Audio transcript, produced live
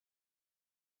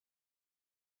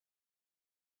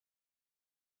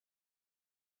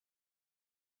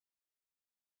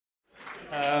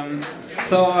I'm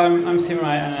Simrai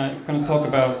and I'm going to talk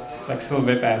about flexible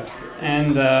web apps.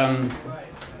 And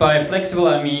by flexible,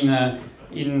 I mean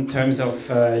in terms of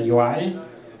UI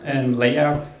and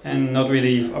layout, and not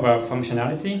really about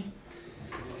functionality.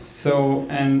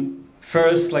 And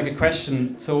first, like a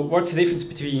question. So, what's the difference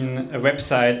between a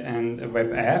website and a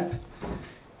web app?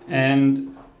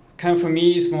 And kind of for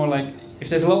me, it's more like if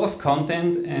there's a lot of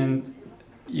content and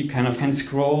you kind of can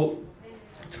scroll,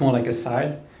 it's more like a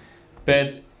site.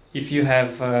 But if you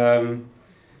have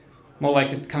more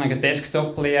like kind of like a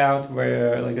desktop layout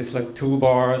where like there's like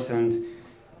toolbars and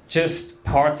just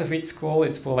parts of it scroll,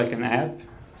 it's more like an app.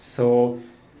 So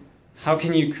how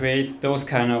can you create those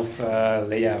kind of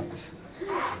layouts?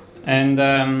 And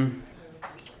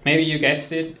maybe you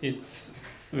guessed it, it's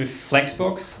with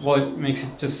Flexbox. Well, it makes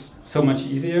it just so much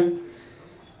easier.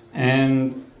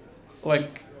 And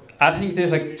like I think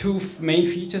there's like two main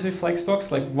features with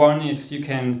Flexbox. Like one is you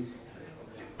can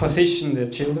position the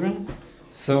children.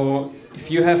 So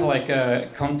if you have like a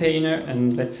container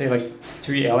and let's say like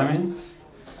 3 elements,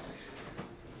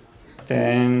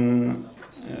 then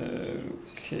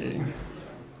okay.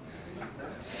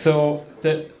 So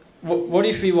what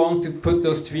if we want to put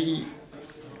those 3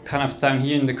 kind of down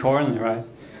here in the corner, right?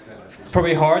 It's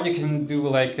probably hard. You can do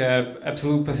like a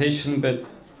absolute position, but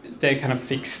they're kind of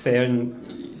fixed there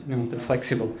and they're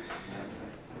flexible.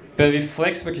 But with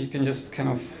Flexbox, you can just kind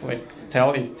of like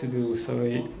tell it to do. So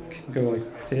you can go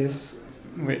like this.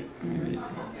 Wait, maybe.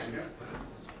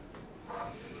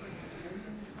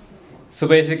 So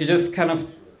basically, just kind of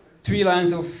 3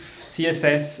 lines of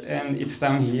CSS, and it's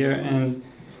down here, and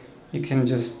you can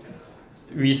just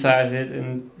resize it,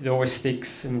 and it always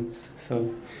sticks. And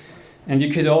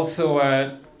you could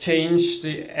also change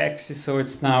the axis, so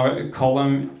it's now a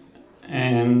column,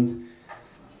 and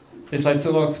there's like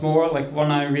lots more. Like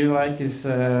one I really like is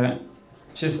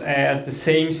just add the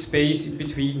same space in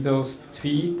between those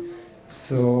 3.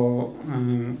 So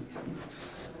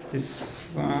this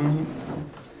one,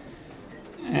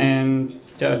 and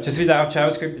just without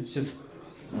JavaScript,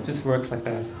 it just works like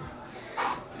that.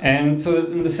 And so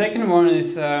the second one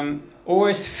is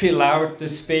always fill out the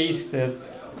space that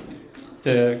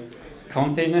the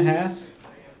container has.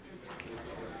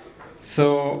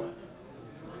 So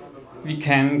we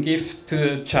can give to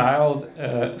the child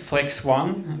flex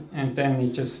 1, and then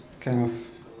it just kind of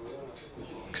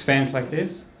expands like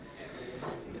this.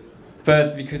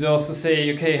 But we could also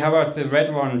say, okay, how about the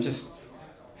red one? Just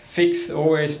fix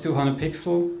always 200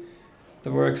 pixel.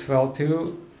 That works well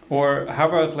too. Or how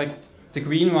about like the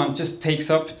green one just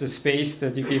takes up the space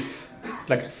that you give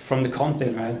like from the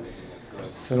content, right?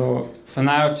 So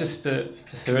now just the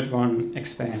third one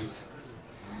expands.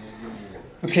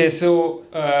 Okay, so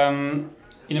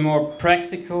in a more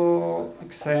practical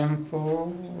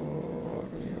example,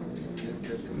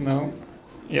 no,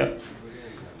 yeah.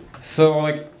 So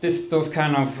like those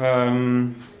kind of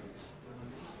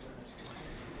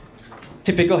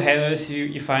typical headers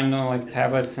you find on like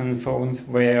tablets and phones,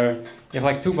 where you have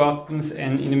like 2 buttons,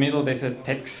 and in the middle there's a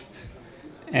text,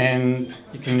 and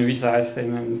you can resize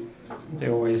them, and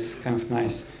they're always kind of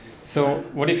nice. So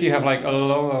what if you have like a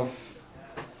lot of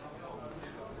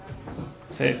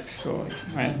text,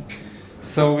 right?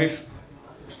 So with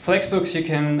Flexbox you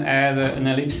can add an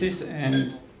ellipsis,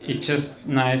 and it just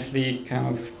nicely kind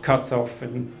of cuts off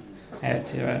and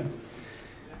adds it, right?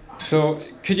 So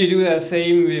could you do that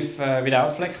same with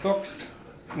without Flexbox?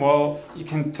 Well, you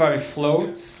can try with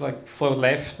floats, like float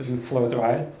left and float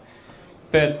right.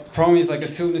 But the problem is, like,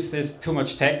 as soon as there's too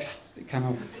much text, it kind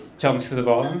of jumps to the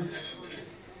bottom.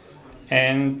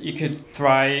 And you could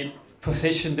try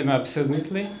position them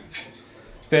absolutely,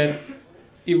 but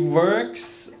it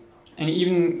works, and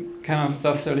even kind of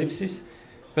does the ellipsis.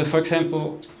 But for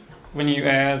example, when you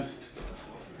add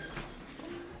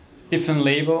different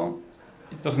label,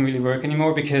 it doesn't really work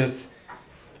anymore, because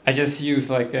I just use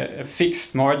like a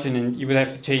fixed margin, and you would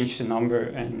have to change the number,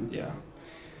 and yeah.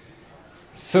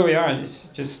 So yeah, it's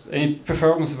just, and it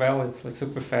performs well, it's like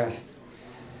super fast.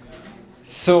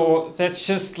 So that's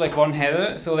just like one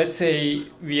header. So let's say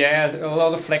we add a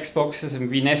lot of flex boxes and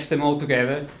we nest them all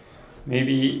together.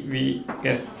 Maybe we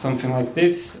get something like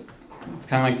this. It's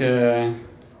kind of like a,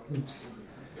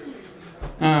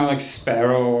 like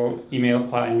Sparrow email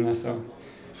client or so.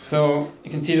 So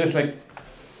you can see there's like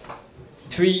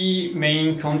 3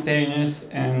 main containers,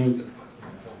 and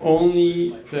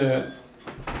only the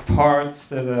parts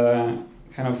that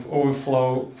kind of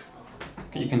overflow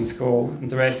you can scroll, and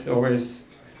the rest always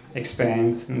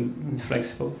expands and is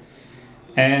flexible.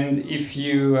 And if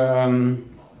you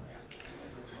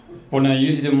want to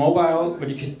use it on mobile, what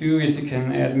you could do is you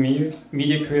can add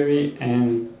media query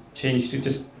and change to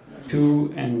just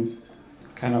 2 and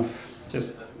kind of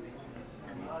just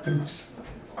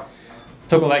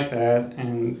toggle like that,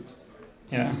 and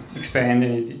yeah, expand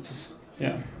it. It just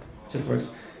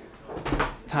works.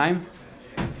 Time?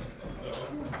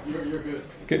 You're good.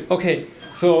 Good. Okay.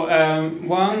 So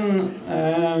one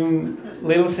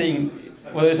little thing.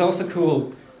 Well, it's also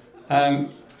cool.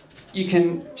 You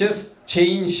can just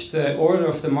change the order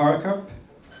of the markup,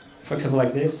 for example,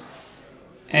 like this,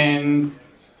 and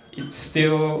it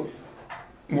still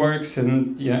works.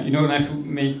 And yeah, you don't have to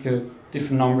make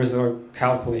different numbers or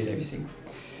calculate everything.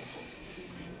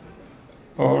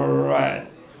 All right.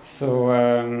 So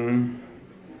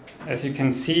as you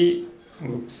can see,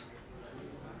 oops.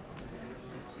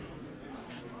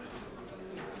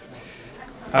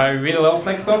 I really love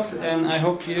Flexbox, and I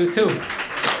hope you do too.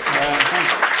 Thanks.